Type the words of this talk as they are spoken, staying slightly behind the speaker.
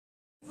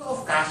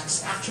of cash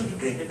is actually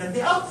greater than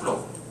the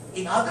outflow.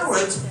 In other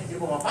words,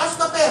 yung pumapasok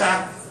na pera,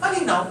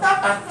 malinaw,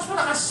 dapat mas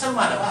malakas sa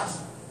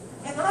lumalabas.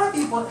 And a lot of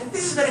people, and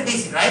this is very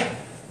basic, right?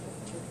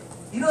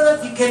 You know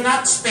that you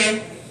cannot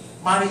spend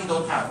money you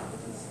don't have.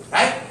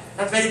 Right?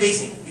 That's very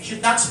basic. You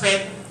should not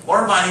spend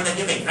more money than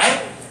you make,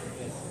 right?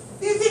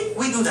 Do you think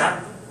we do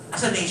that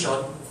as a nation?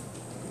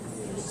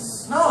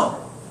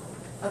 No.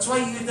 That's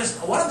why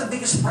one of the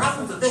biggest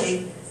problems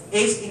today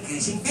is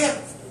increasing debt.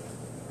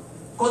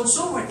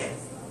 Consumer debt.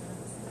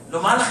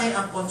 Lumalaki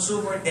ang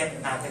consumer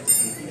debt natin sa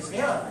Philippines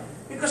ngayon.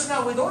 Because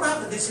now we don't have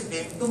the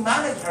discipline to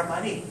manage our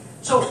money.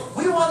 So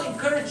we want to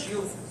encourage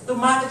you to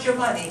manage your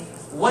money.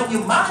 When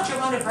you manage your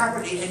money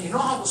properly and you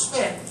know how to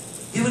spend,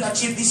 you will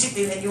achieve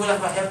discipline and you will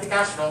have a healthy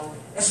cash flow,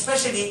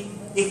 especially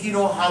if you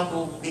know how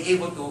to be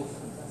able to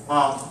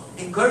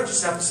encourage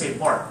yourself to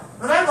save more.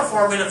 But I have a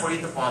formula for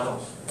you to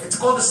follow. It's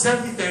called the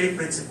 70-30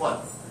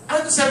 principle. Ano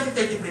the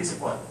 70-30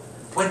 principle?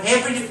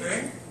 Whenever you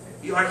earn,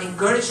 you are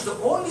encouraged to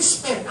only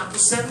spend up to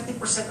 70%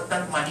 of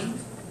that money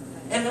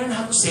and learn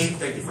how to save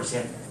 30%.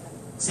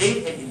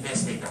 Save and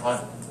invest later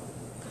on.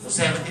 So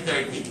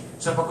 70-30.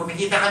 So pag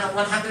kumikita ka ng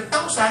 100,000,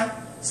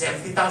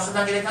 70,000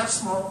 lang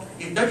ginagastos mo,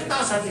 yung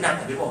 30,000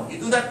 inatabi mo. You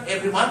do that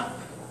every month,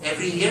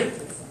 every year,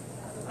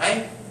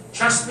 right?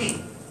 Trust me,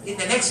 in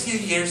the next few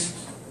years,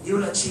 you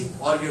will achieve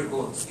all your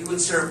goals. You will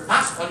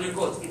surpass all your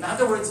goals. In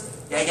other words,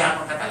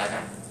 yayaman ka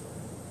talaga.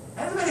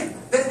 And a very,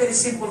 very, very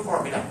simple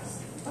formula.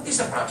 What is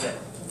the problem?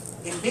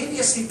 It may be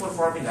a simple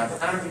formula, but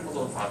other people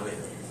don't follow it.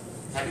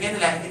 Sabi nga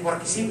nila, hindi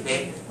porke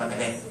simple,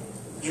 madali.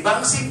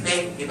 Iba ang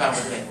simple, iba ang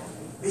madali.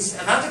 This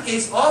is another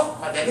case of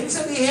madaling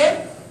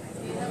sabihin,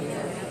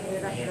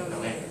 mahirap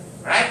gawin.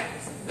 Right?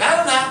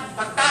 Lalo na,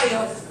 pag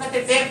tayo,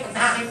 natitip, pag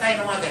nakakita tayo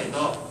ng mga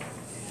ganito.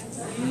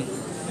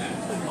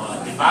 O,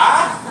 diba?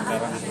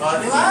 O,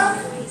 diba?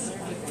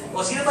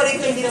 O, sino ba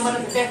rito hindi naman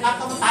natitip?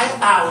 Lahat naman tayo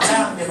tao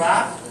lang, diba?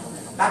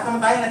 Lahat naman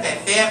tayo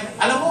natitip.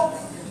 Alam mo,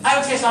 I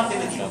will share something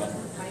with you.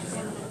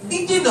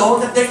 Did you know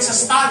that there is a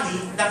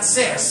study that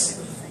says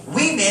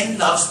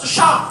women loves to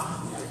shop?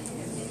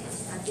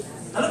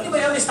 Alam niyo ba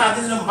yun, yung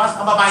study na lumabas,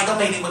 ang babae daw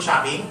mahilig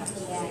mag-shopping?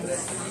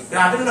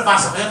 Grabe, nung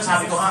nabasa ko yun,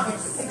 sabi ko nga,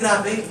 eh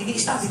grabe,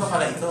 ini-study pa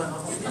pala ito,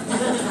 no?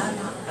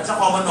 That's a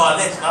common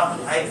knowledge, no?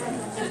 Right?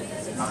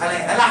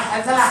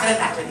 Lalaki rin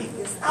actually.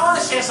 I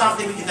want to share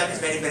something with you that is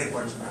very, very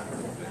personal.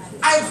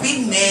 I've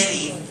been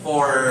married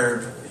for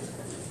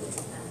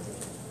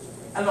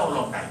a long,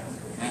 long time.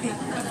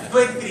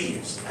 23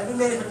 years. I've been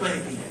married for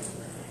 23 years.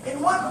 And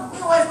my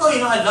wife,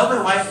 you know, I love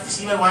my wife. You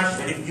see my wife,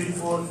 she's very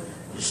beautiful,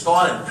 she's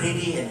tall and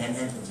pretty, and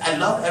I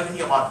love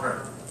everything about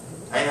her.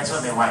 Right? That's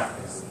what my wife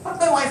is. But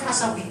my wife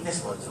has a weakness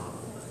also.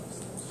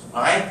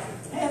 Alright?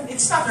 And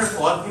it's not her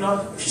fault, you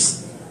know,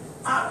 she's,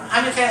 I'm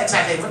kind of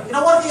excited, but you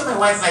know, one thing my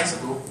wife likes to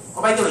do,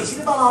 oh by the way,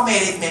 sino ba mga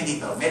married men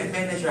dito? Married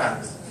men na siya.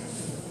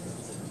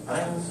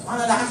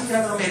 Parang, lahat yung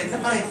hirap ng married men,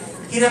 parang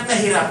hirap na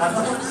hirap.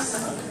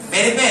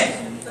 Married men,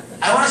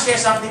 I want to share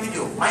something with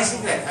you. My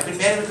secret, I've been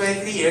married for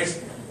 23 years,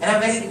 and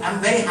I'm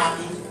very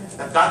happy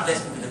that God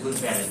blessed me with a good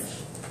marriage.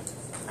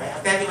 Okay?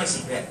 I'll tell you my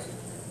secret.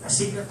 The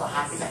secret to a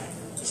happy life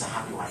is a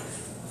happy wife.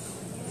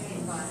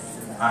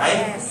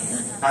 Okay?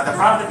 Now the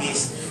problem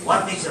is,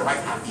 what makes your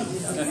wife happy?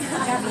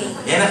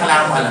 Yan ang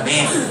kailangan mo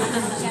alamin.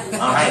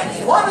 Okay?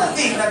 One of the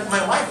things that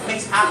my wife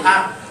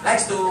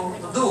likes to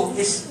do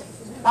is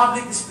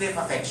public display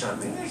of affection.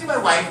 Kasi my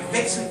wife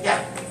makes me,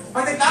 yeah.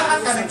 Pag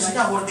naglalakad kami, gusto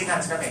niya holding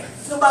hands kami.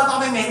 Nung bago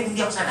kami married,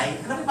 hindi ako sanay.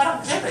 Alam mo, parang,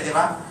 siyempre, di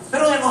ba?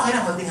 Pero ngayon, okay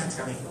na, holding hands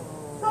kami.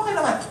 Okay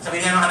naman.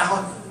 Sabi niya ng anak ko,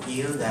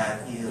 you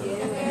that, you.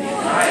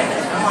 Alright.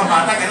 Ang mga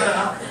bata, gano'n,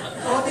 no?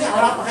 So, hindi,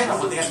 wala pa kayo,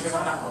 holding hands kami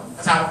ng anak ko.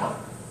 Kasama ko.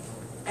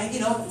 And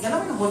you know, yan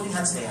naman yung holding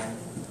hands na yan,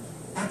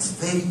 that's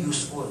very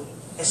useful.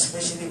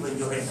 Especially when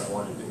you're in the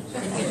mall.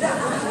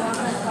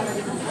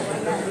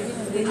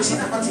 Kasi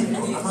napansin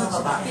ko, ang mga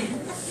babae,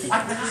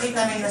 at nakakita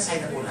na yung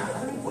side na pula,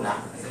 ano yung pula?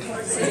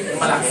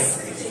 Yung malaki.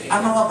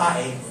 Ang mga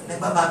babae,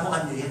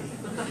 nagbabagoan nyo yan.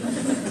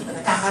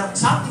 Nagkakaroon,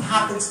 something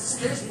happens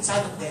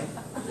inside of them.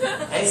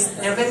 Okay?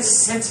 They're very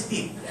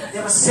sensitive. They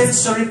have a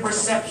sensory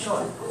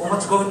perception of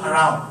what's going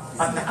around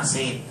pag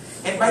nakasale.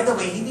 And by the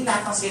way, hindi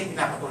lahat ng sale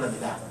pinapatulan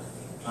nila.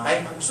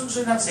 Okay? Ang gusto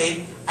ng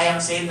sale ay ang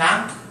sale ng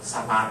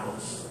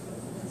sapatos.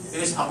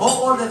 Because among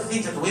all the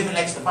things that women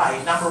likes to buy,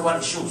 number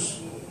one is shoes.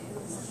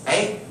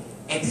 Okay?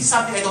 And this is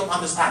something I don't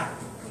understand.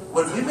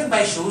 When women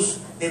buy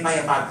shoes, they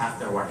buy a bag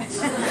afterwards.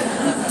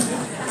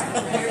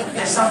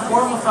 There's some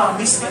form of a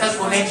mystical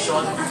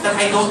connection that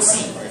I don't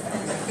see.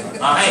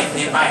 Okay,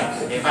 they buy.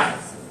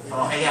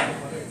 Okay yan.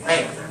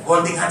 Okay,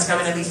 holding hands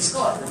kami ng misis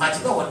ko.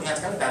 Imagine ko, holding hands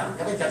kami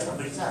dyan sa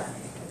Abreeza.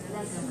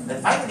 Then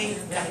finally,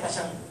 nakita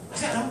siyang,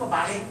 kasi alam mo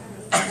babae,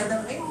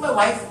 ay my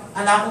wife,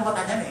 alam mo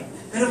mata niyan eh.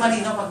 Pero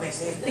malinaw pag may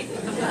sale.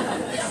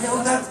 Sabi ko,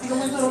 tingnan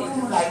mo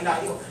ito,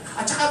 malayo-layo.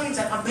 At saka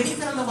minsan, ang bilit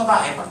na ng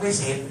babae pag may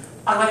sale,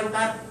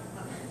 pagbaligtad.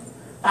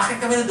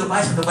 Bakit kami na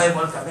Dubai? Sa Dubai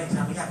Mall kami.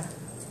 Sabi niya,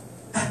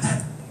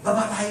 Dad,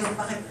 baba tayo.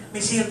 Bakit?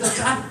 May sale doon.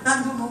 Saan?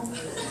 Nandun mo.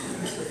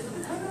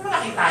 Ano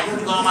malaki tayo?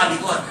 Hindi ko nga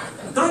malikot.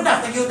 True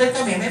enough, nag-U-turn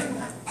kami. Meron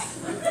nga.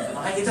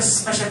 Okay? It's a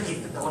special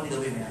gift that only the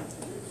women have.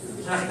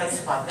 So nakita niya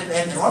si Father.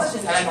 And one of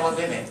the things I like about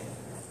women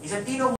is that,